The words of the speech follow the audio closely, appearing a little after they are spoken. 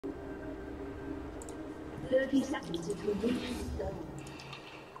30 seconds to completion.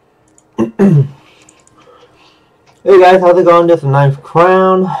 Hey guys, how's it going? This is Ninth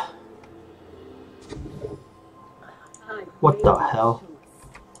Crown. What the hell?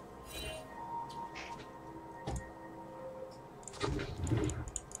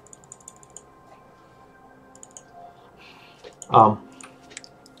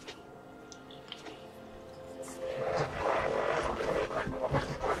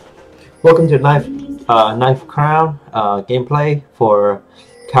 Welcome to Ninth Crown gameplay for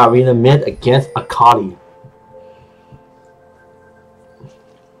Karina mid against Akali.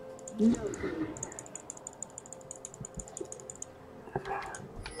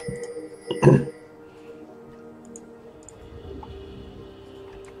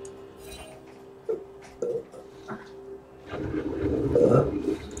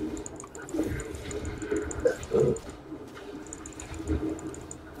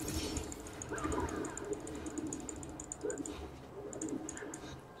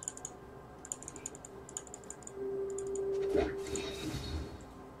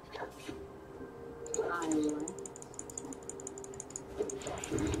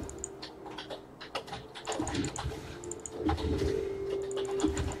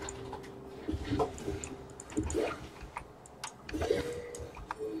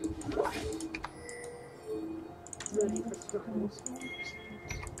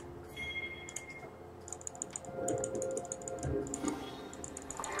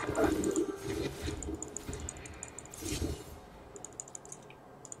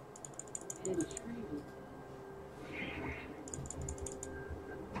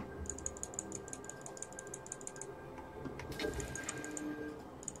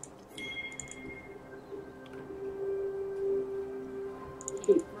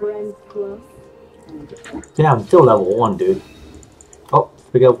 Yeah, I'm still level 1, dude. Oh,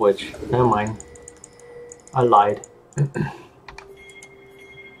 speaking of which, never mind. I lied.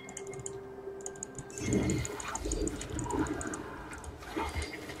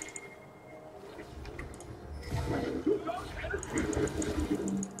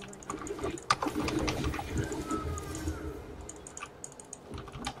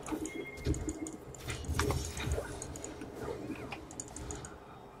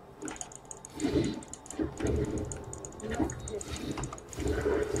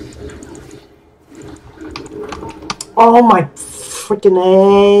 Oh my freaking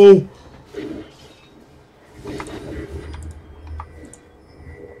A!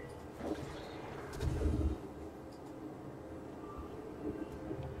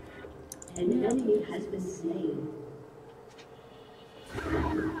 An enemy has been slain.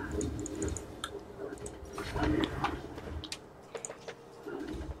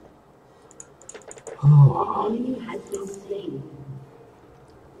 Oh. An enemy has been slain.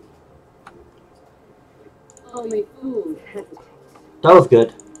 Only food hesitates. That was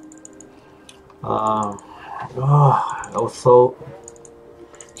good. That was so...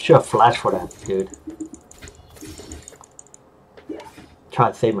 Should have flashed for that, dude. Try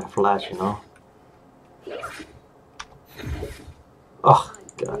to save my flash, you know? Oh,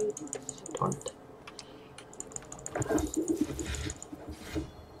 God. Darn it.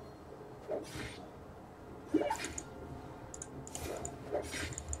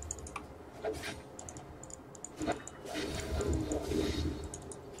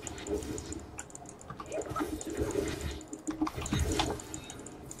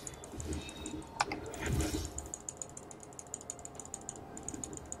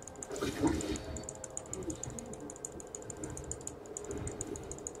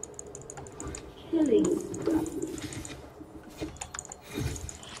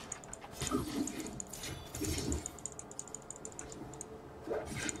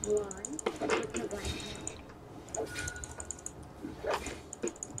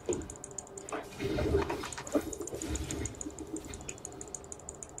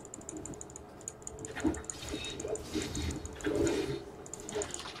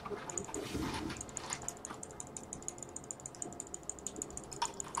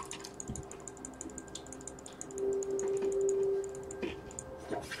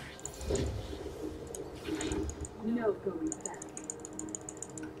 No going back.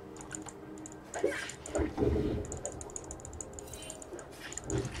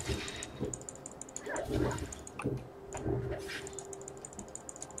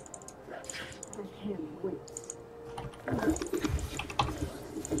 I can't wait.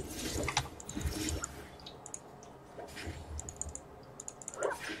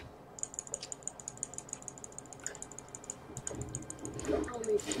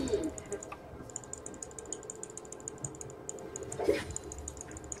 Only two.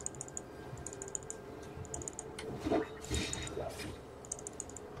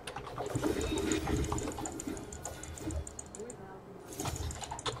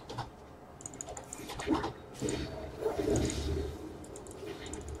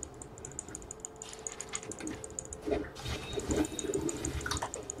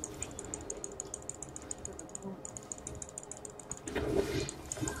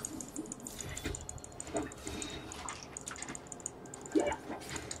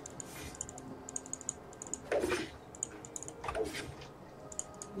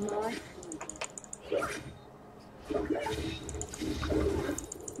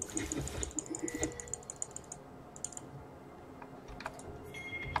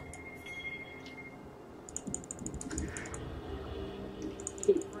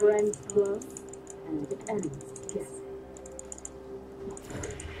 friends close and enemies guessing.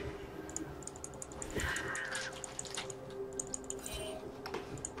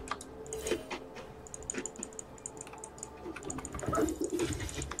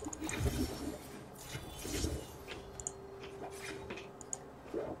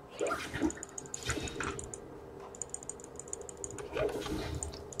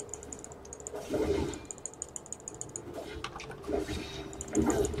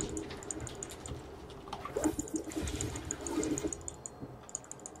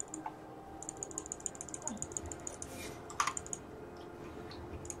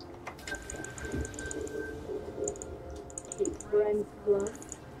 Friends close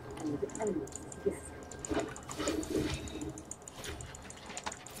and enemies guessing.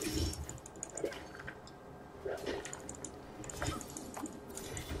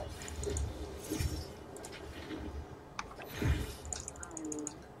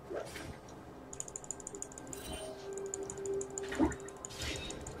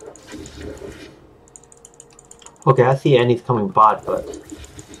 Okay, I see Annie's coming bot, but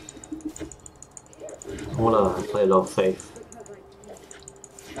I wanna play a little safe.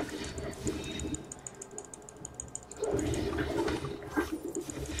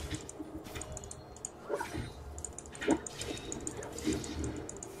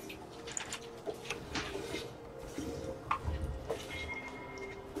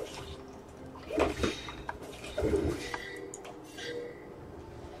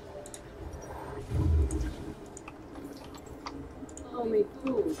 Only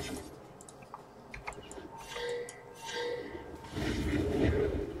fools.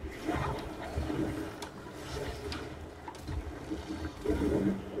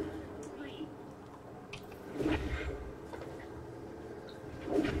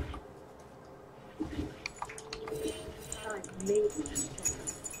 I've made it.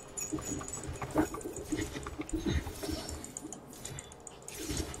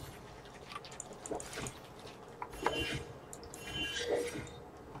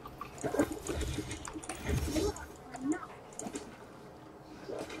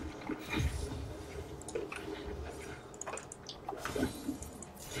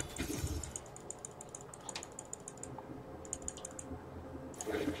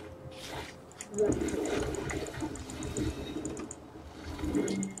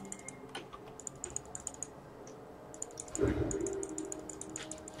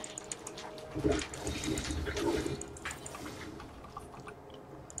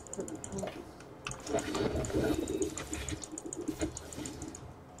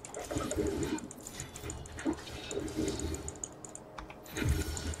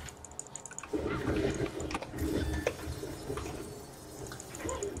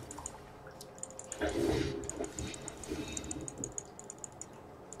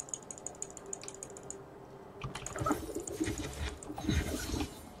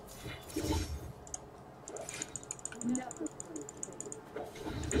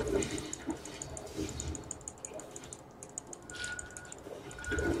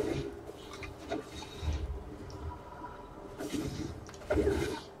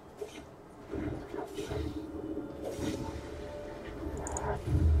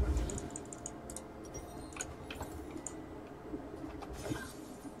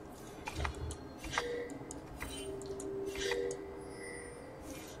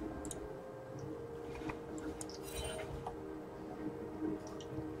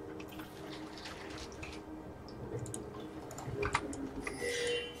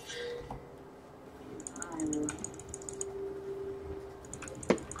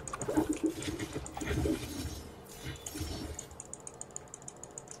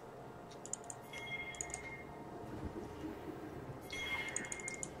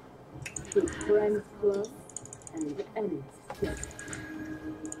 Keep friends close and enemies guessing.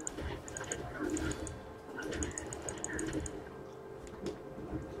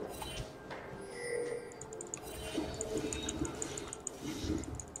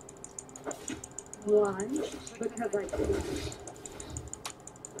 Why? Because I can.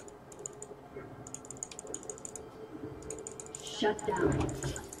 Shut down.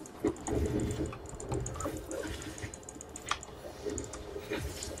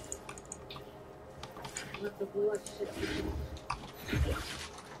 Let the bloodshed begin.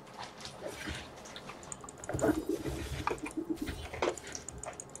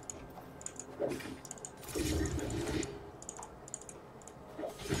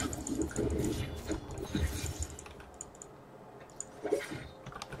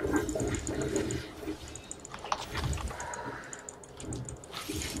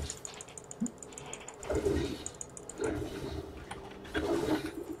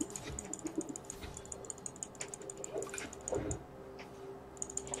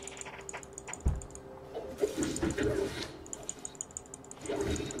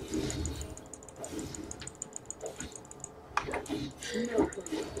 No.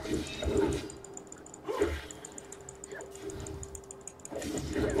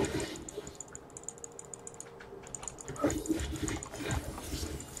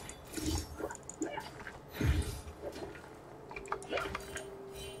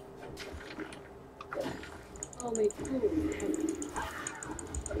 Only fools can.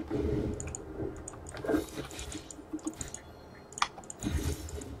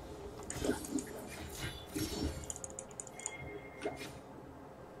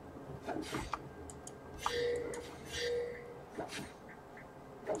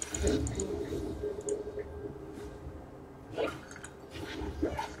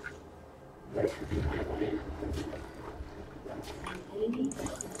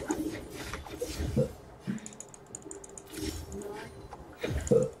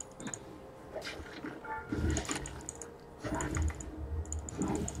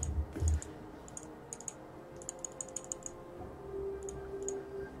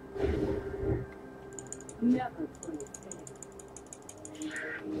 Never play fair.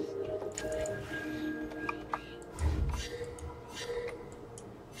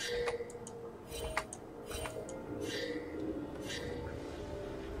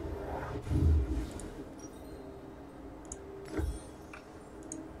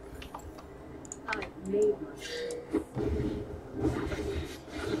 I've made my choice.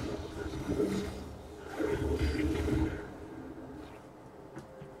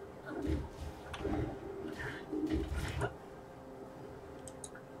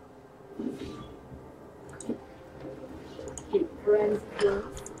 Keep friends close.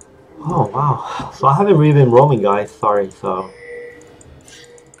 Oh wow. So I haven't really been roaming, guys. Sorry. So.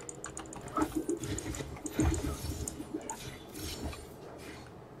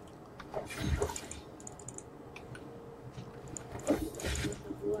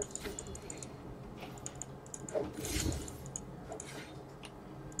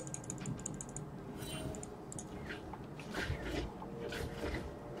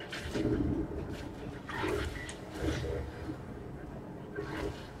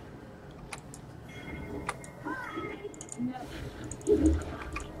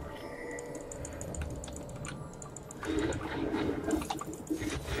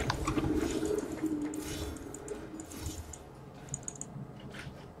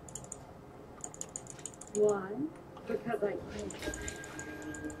 Why? Because I can.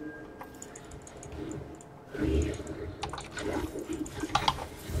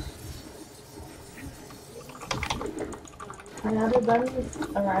 Another buddy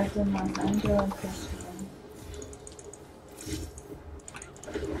arrived in Los Angeles yesterday.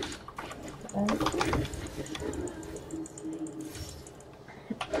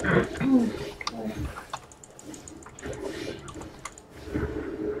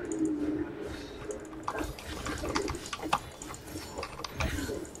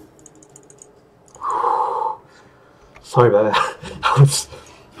 Sorry about that. I was.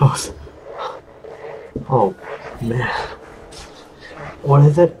 Oh man. What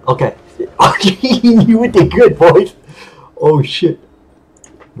is it? Okay. You did good, boys. Oh shit.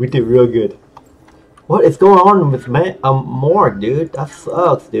 We did real good. What is going on with Morg, dude? That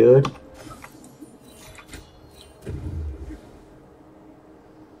sucks, dude.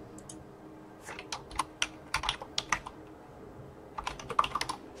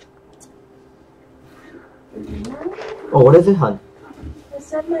 Oh, what is it, hon? I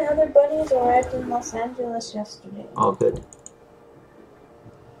said my other buddies arrived in Los Angeles yesterday. Oh, good.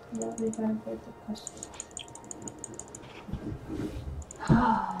 They'll be back with the question.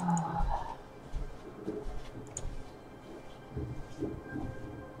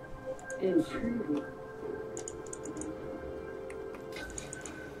 Intriguing.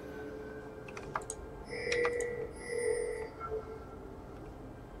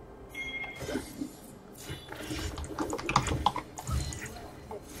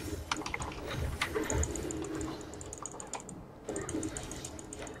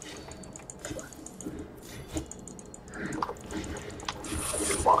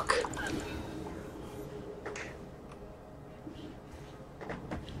 Fuck.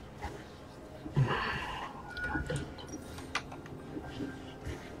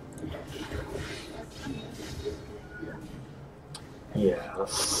 Yeah, that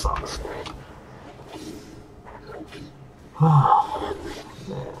sucks. Oh,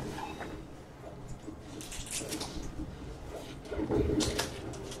 man.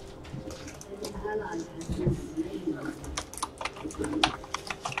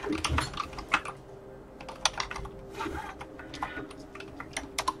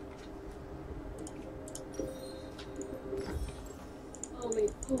 Only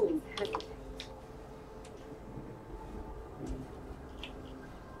fools hesitate.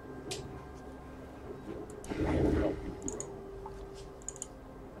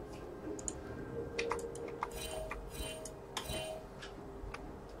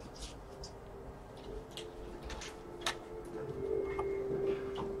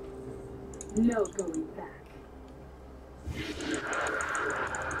 No going back.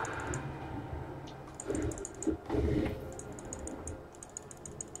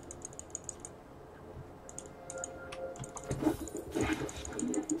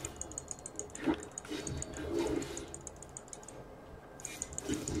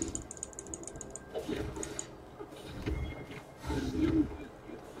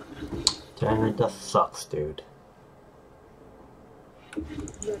 Damn, it just sucks, dude.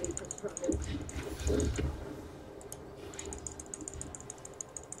 Ready for trouble.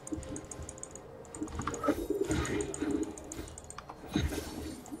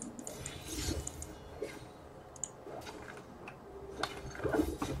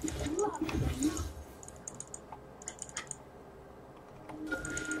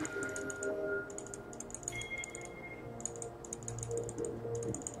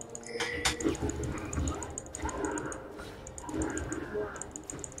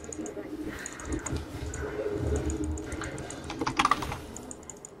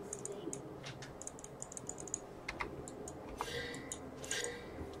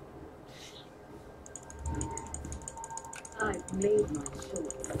 I've made my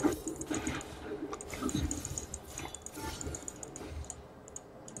choice.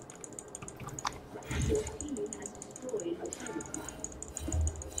 Your team has destroyed a turret.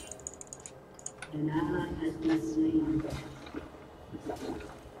 An ally has been slain.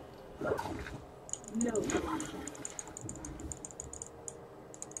 No contact.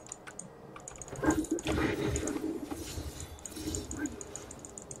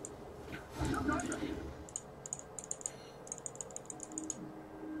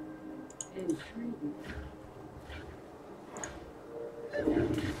 Intriguing.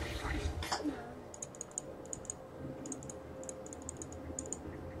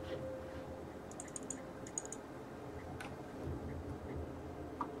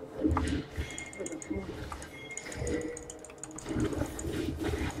 For the point.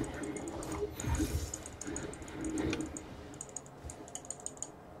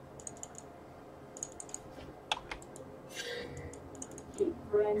 Keep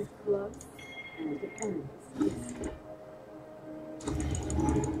friends close and enemies distant.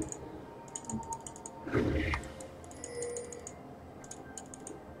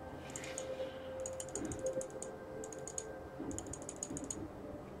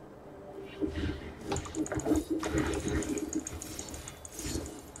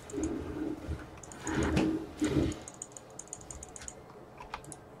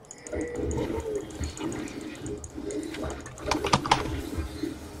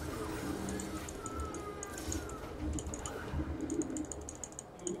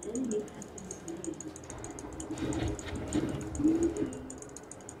 An enemy has been slain.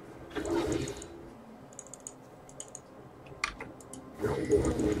 Keep friends close.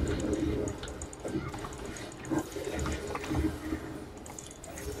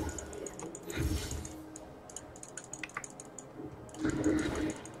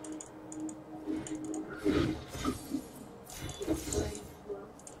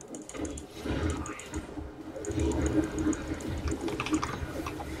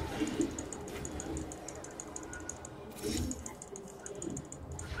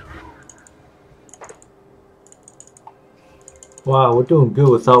 Wow, we're doing good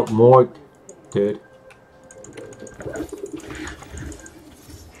without more, dude.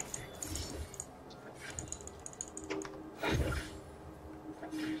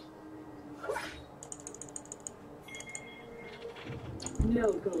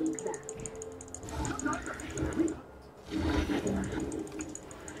 No going back.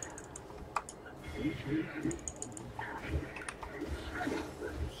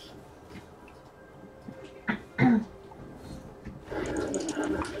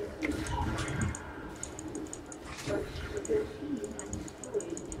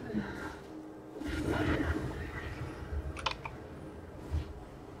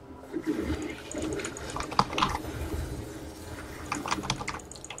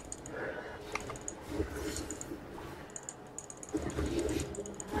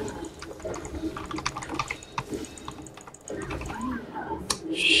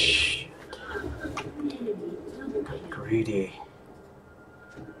 Shh. Greedy.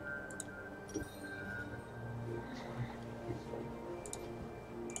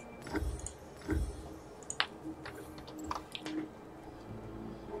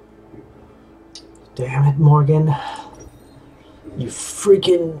 Damn it, Morgan. You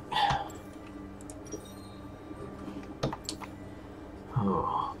freaking...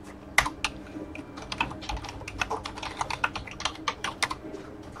 Oh.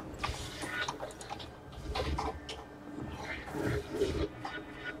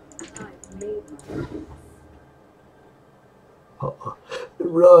 I've made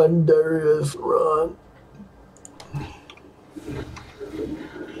Run, Darius, run.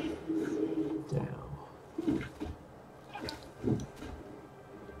 Damn.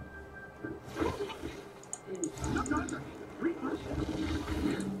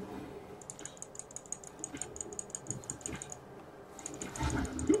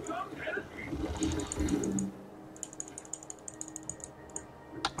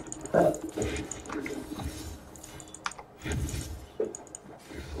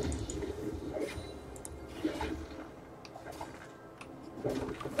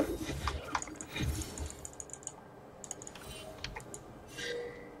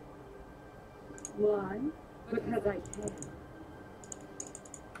 Why? Because I can.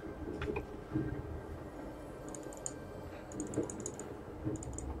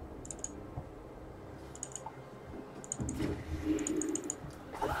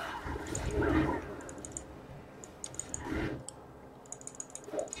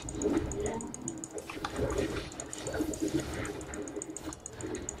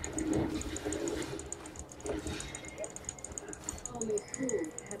 Only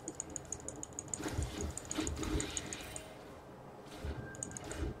fools hesitate.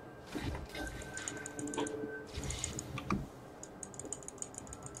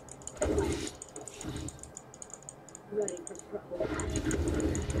 Ready for trouble.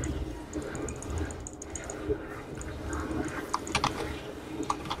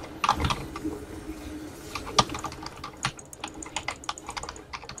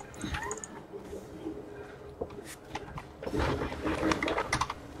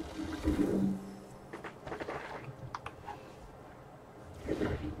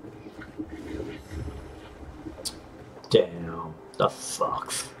 Damn, that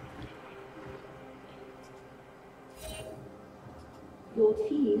sucks. Your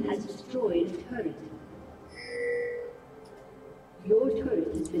team has destroyed a turret. Your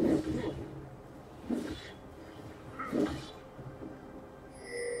turret has been destroyed.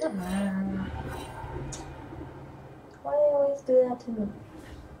 Why do they always do that to me?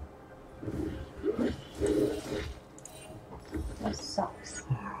 That sucks.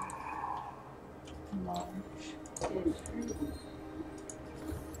 Launch.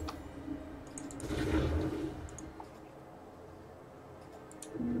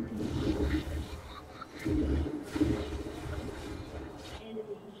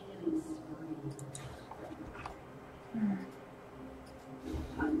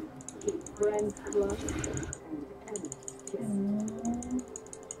 Keep friends close and enemies distant.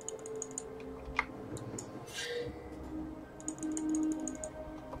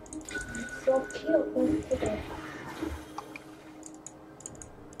 So cute. Look at it.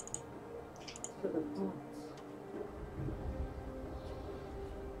 To the point.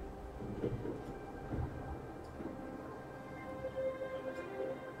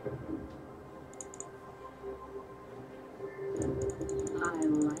 I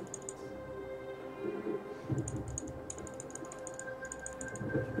like it.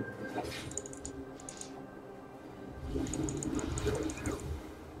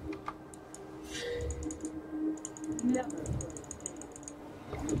 Never.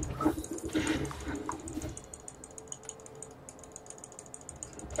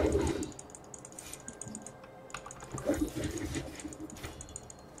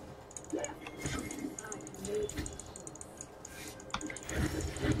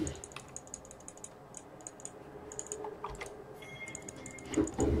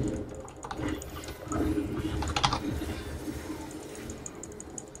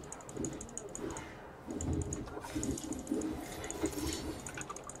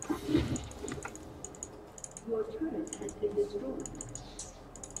 Your turret has been destroyed.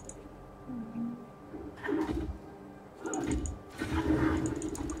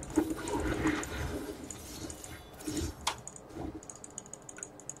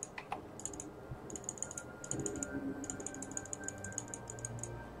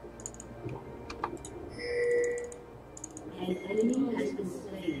 An enemy has been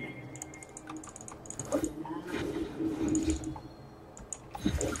slain.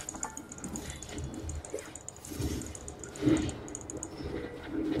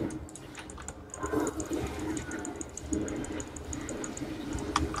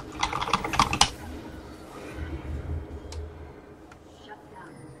 Shut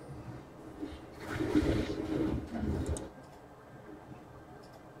down.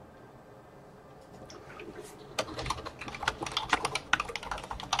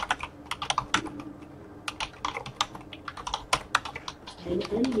 An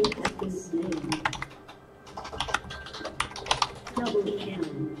enemy has been slain. Double kill.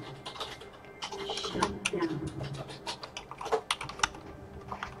 Shut down.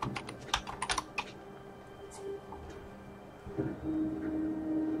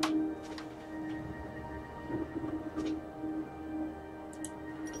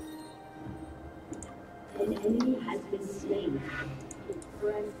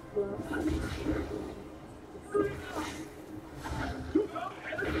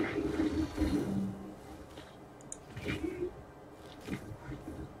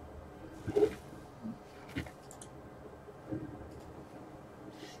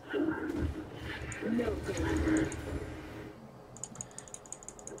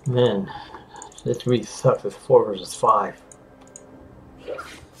 Man, this really sucks. It's 4 versus 5.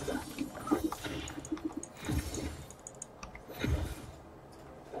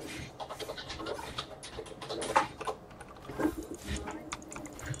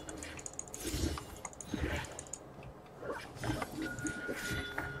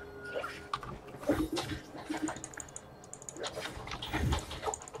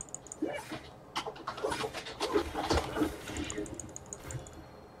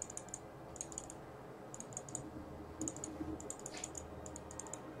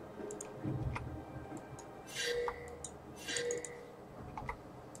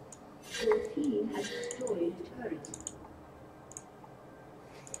 Your team has destroyed a turret.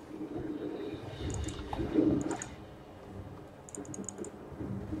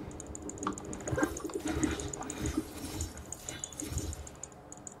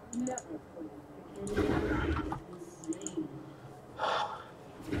 Never put an enemy has been slain.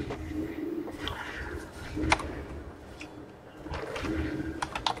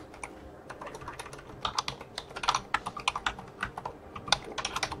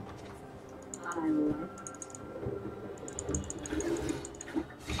 I will.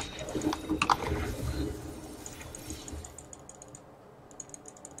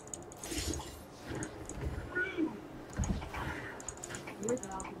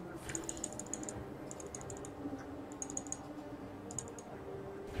 Without mercy.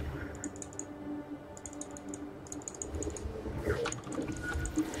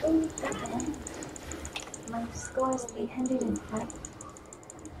 Oh, okay. My score is 805.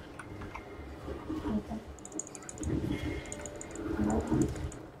 Okay.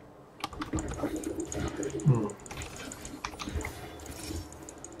 Hmm.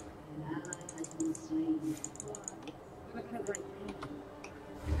 An ally has been slain. Recover.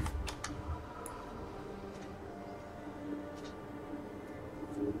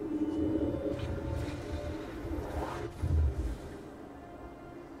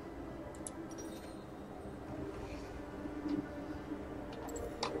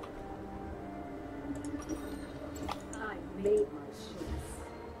 I made my choice.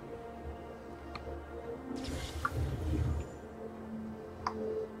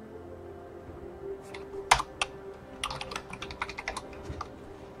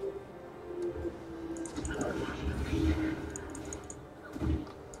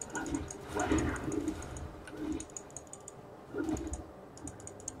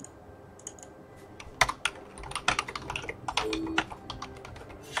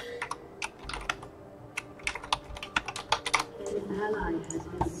 An ally has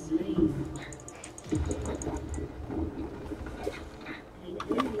been slain. An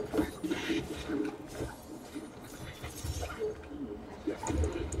enemy has been slain.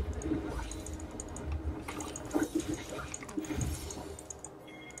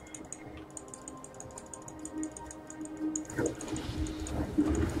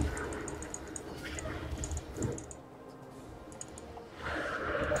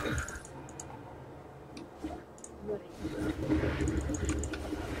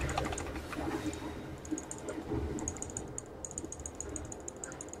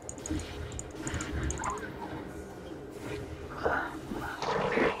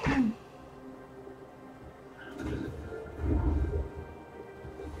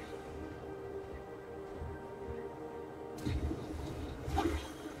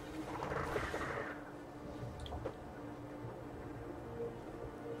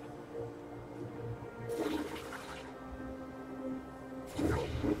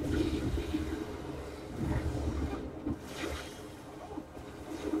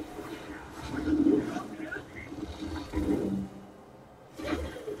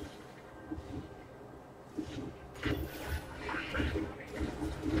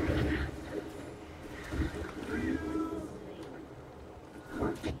 Your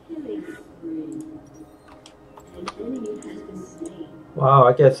team has destroyed. Killing spree. An enemy has been slain. Wow,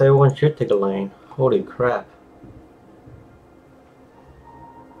 I guess everyone should take a lane. Holy crap.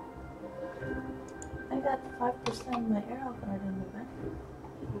 I got 5% of my arrow card in the back.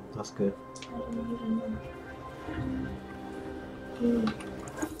 That's good. I didn't even know.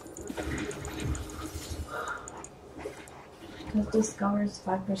 Because this covers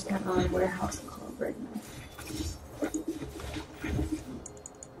 5% on warehouse club right now.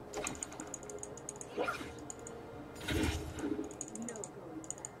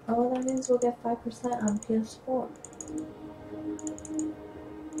 Oh, that means we'll get 5% on PS4.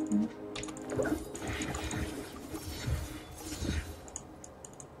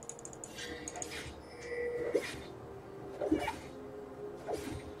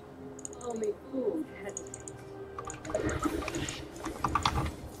 Only fools hesitate.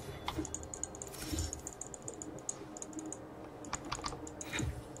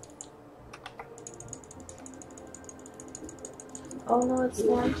 Oh no, it's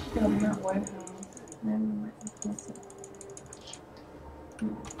lunch club, not warehouse. Never mind.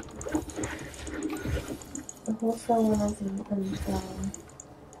 The wholesale one is in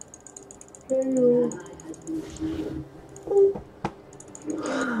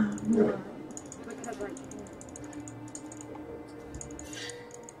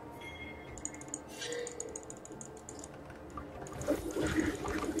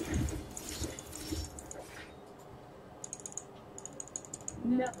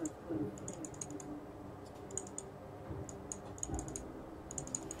Never.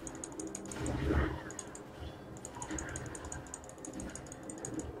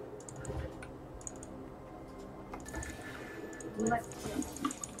 Let's go.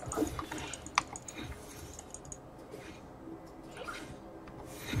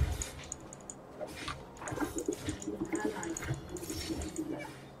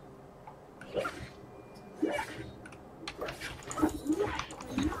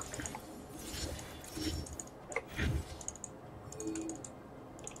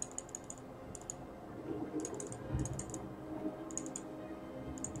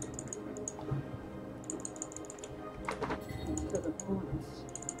 To the point.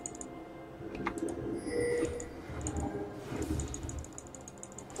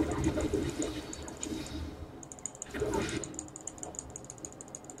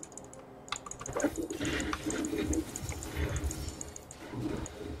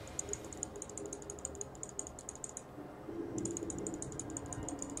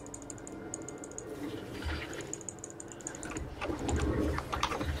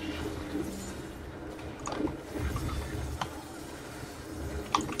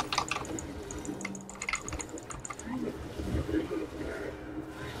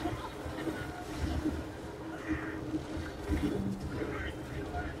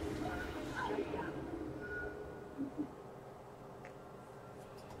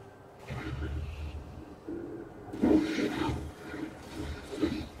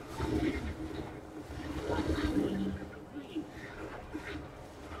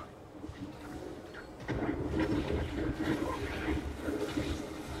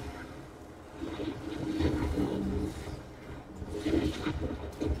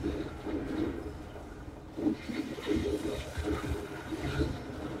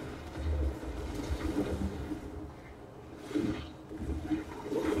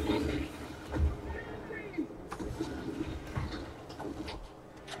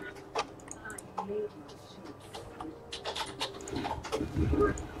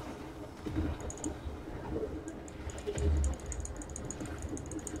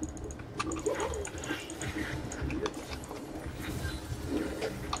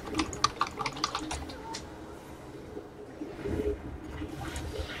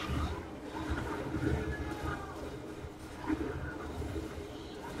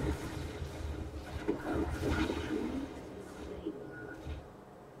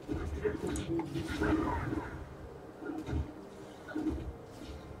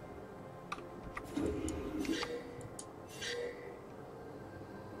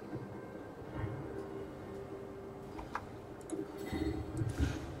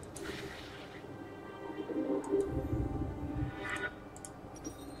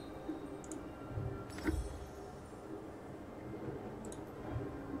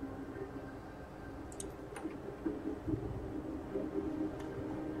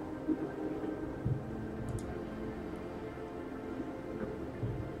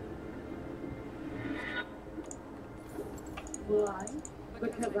 Why?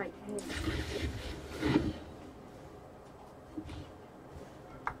 Because I can.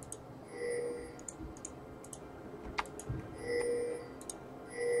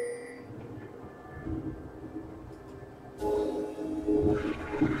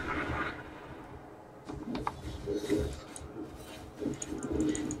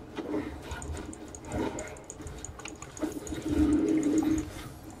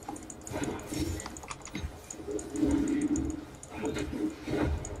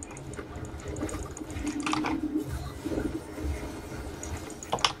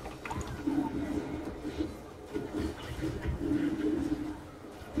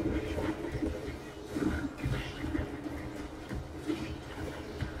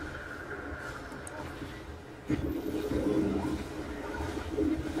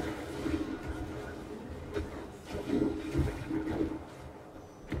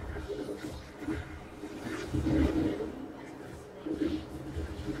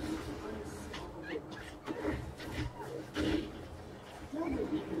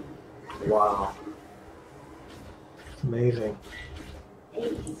 Wow. It's amazing.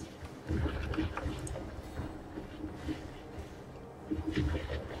 Your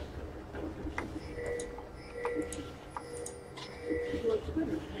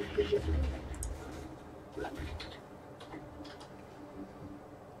Twitter has been destroyed.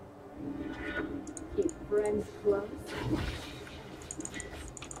 Keep friends close.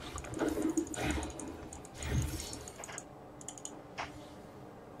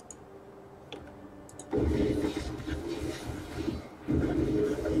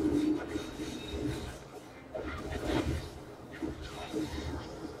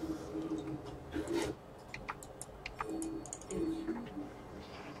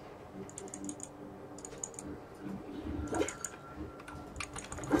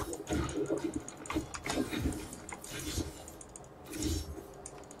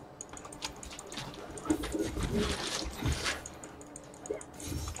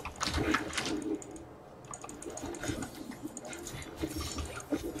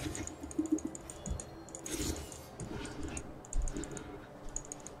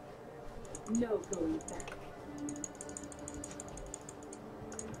 No going back.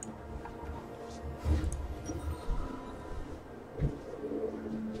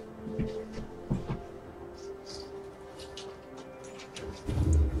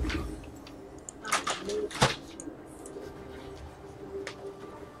 I made a choice.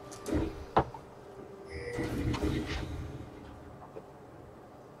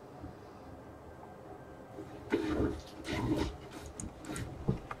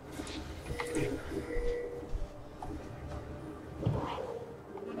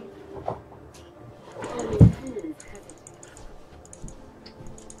 Only fools hesitate.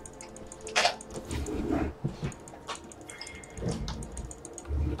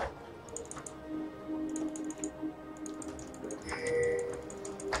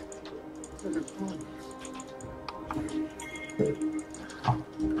 To the point.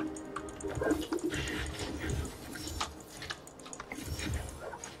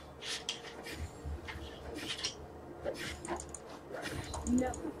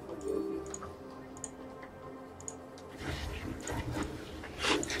 Never forget.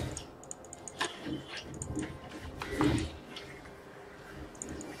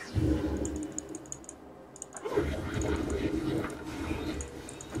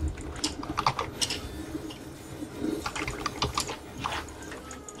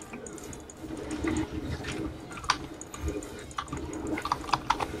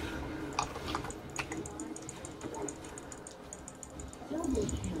 Double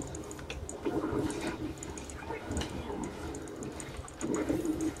kill.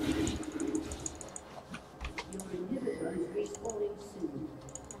 Your inhibitor is respawning soon.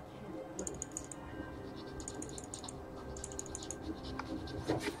 I can't wait.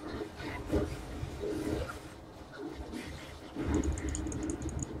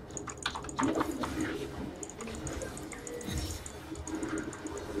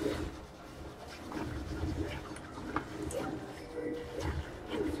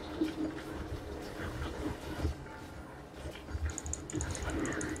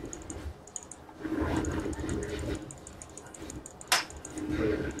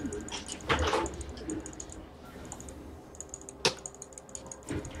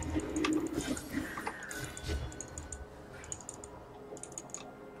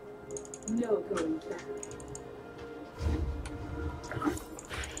 No going back.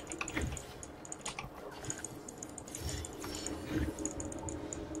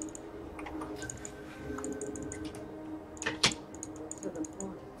 To the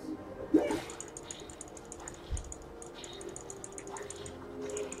point.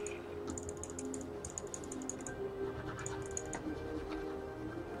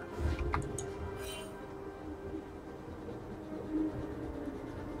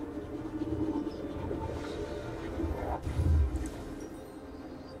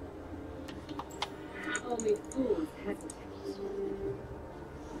 Only fools hesitate.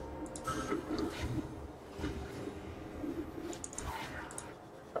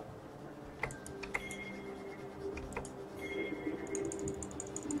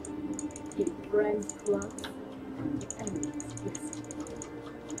 Keep friends close, enemies distant.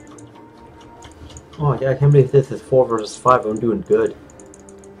 Oh yeah, I can't believe this is 4 versus 5. I'm doing good.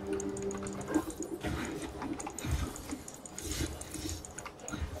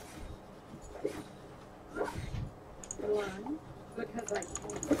 One, because I can.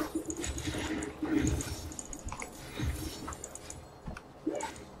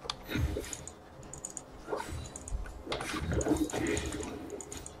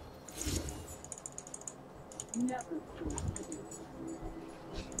 Never forget.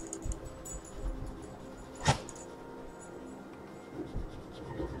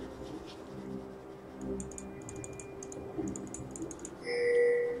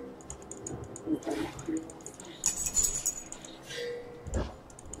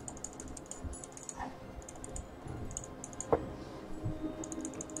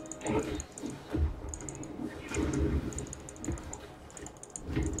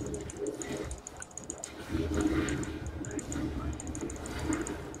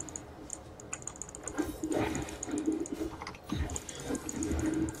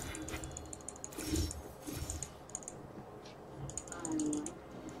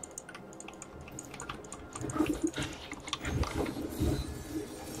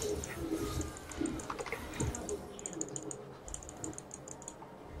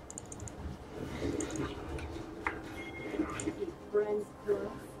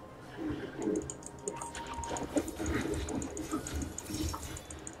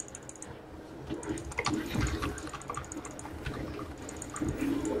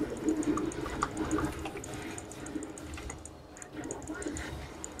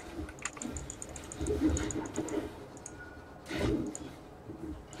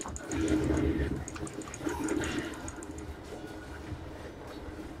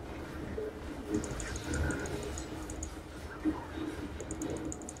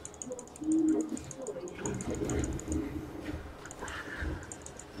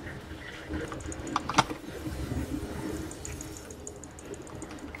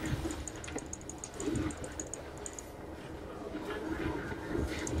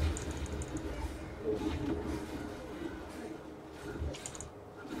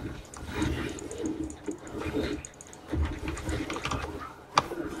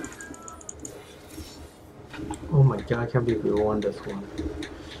 I can't believe we won this one.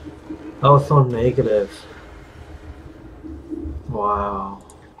 That was so negative. Wow.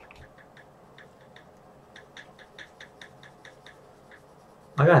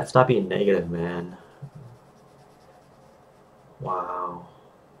 I gotta stop being negative, man. Wow.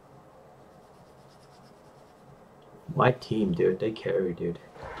 My team, dude, they carry, dude.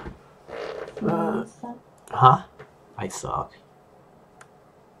 Huh? I suck.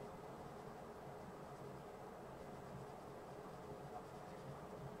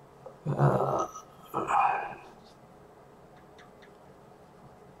 Uh,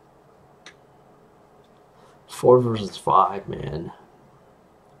 4 versus 5, man.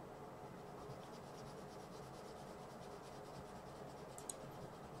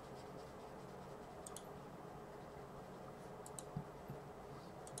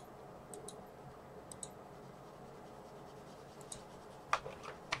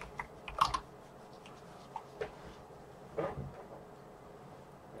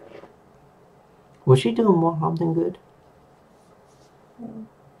 Was she doing more something good? No.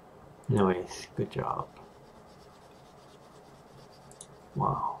 Anyways, good job.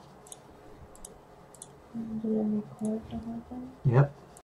 Wow. Did I record the whole thing? Yep.